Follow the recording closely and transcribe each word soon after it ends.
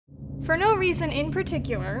For no reason in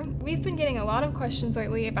particular, we've been getting a lot of questions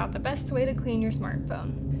lately about the best way to clean your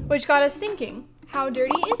smartphone. Which got us thinking, how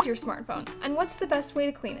dirty is your smartphone, and what's the best way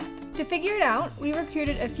to clean it? To figure it out, we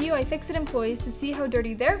recruited a few iFixit employees to see how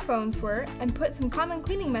dirty their phones were and put some common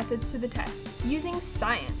cleaning methods to the test, using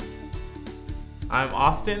science. I'm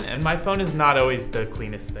Austin, and my phone is not always the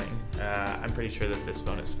cleanest thing. I'm pretty sure that this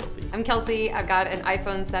phone is filthy. I'm KELSEA. I've got an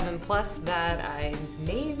iPhone 7 Plus that I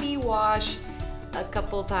maybe wash a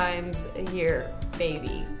couple times a year,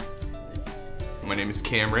 maybe. My name is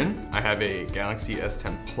Cameron. I have a Galaxy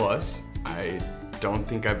S10 Plus. I don't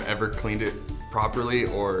think I've ever cleaned it properly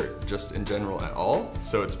or just in general at all,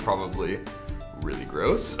 so it's probably really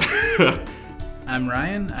gross. I'm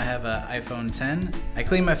Ryan. I have an iPhone 10. I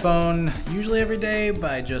clean my phone usually every day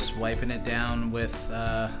by just wiping it down with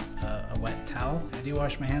a wet towel. I do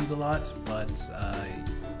wash my hands a lot, but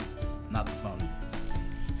not the phone.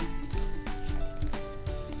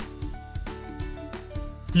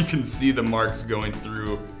 You can see the marks going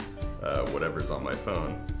through whatever's on my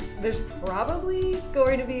phone. There's probably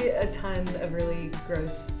going to be a ton of really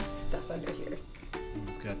gross stuff under here.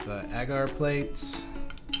 We've got the agar plates.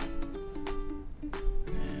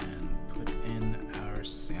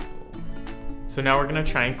 So now we're gonna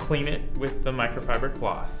try and clean it with the microfiber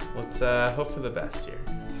cloth. Let's hope for the best here.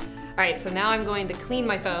 All right, so now I'm going to clean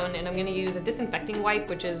my phone and I'm gonna use a disinfecting wipe,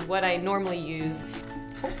 which is what I normally use.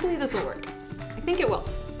 Hopefully this will work. I think it will.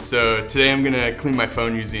 So today I'm gonna clean my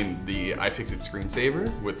phone using the iFixit screensaver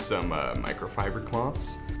with some microfiber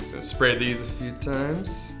cloths. So spray these a few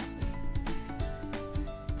times.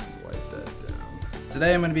 Wipe that down.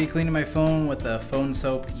 Today I'm gonna be cleaning my phone with the Phone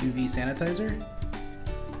Soap UV Sanitizer.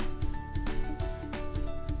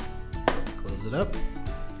 Close it up.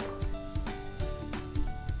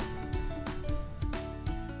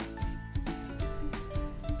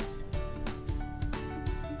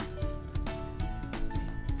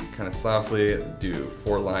 Kind of softly do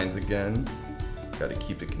 4 lines again. Got to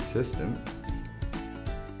keep it consistent.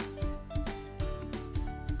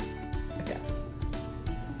 Okay.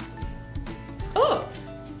 Oh!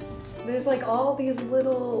 There's like all these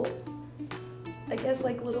little, I guess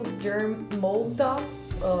like little germ mold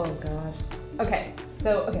dots. Oh gosh. Okay,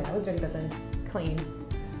 so, that was dirty, but then clean.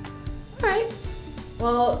 All right.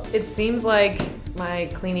 Well, it seems like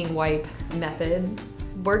my cleaning wipe method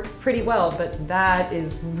worked pretty well, but that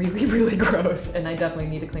is really, really gross, and I definitely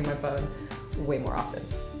need to clean my phone way more often.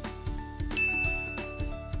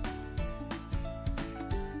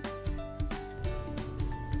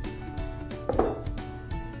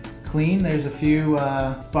 Clean, there's a few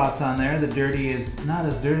spots on there. The dirty is not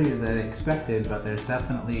as dirty as I expected, but there's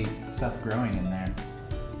definitely stuff growing in there.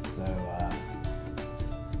 So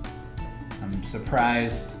I'm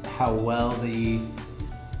surprised how well the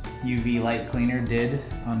UV light cleaner did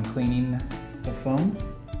on cleaning the phone.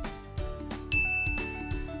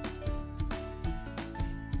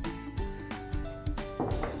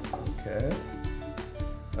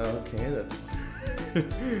 Okay, that's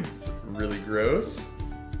it's really gross.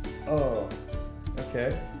 Oh,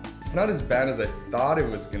 okay. It's not as bad as I thought it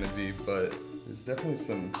was gonna be, but there's definitely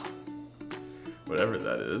some, whatever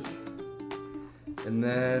that is. And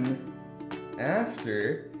then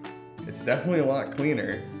after, it's definitely a lot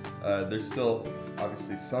cleaner. There's still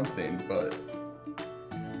obviously something, but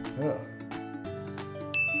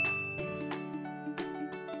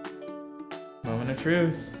Moment of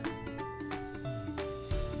truth.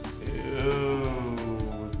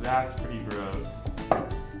 Ew, that's pretty gross.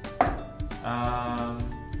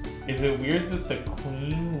 Is it weird that the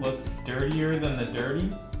clean looks dirtier than the dirty?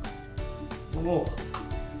 Whoa.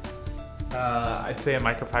 I'd say a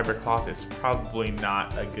microfiber cloth is probably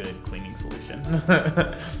not a good cleaning solution.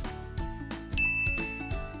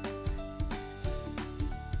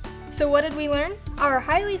 So what did we learn? Our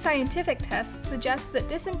highly scientific tests suggest that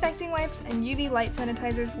disinfecting wipes and UV light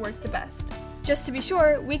sanitizers work the best. Just to be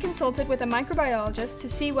sure, we consulted with a microbiologist to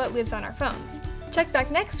see what lives on our phones. Check back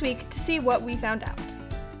next week to see what we found out.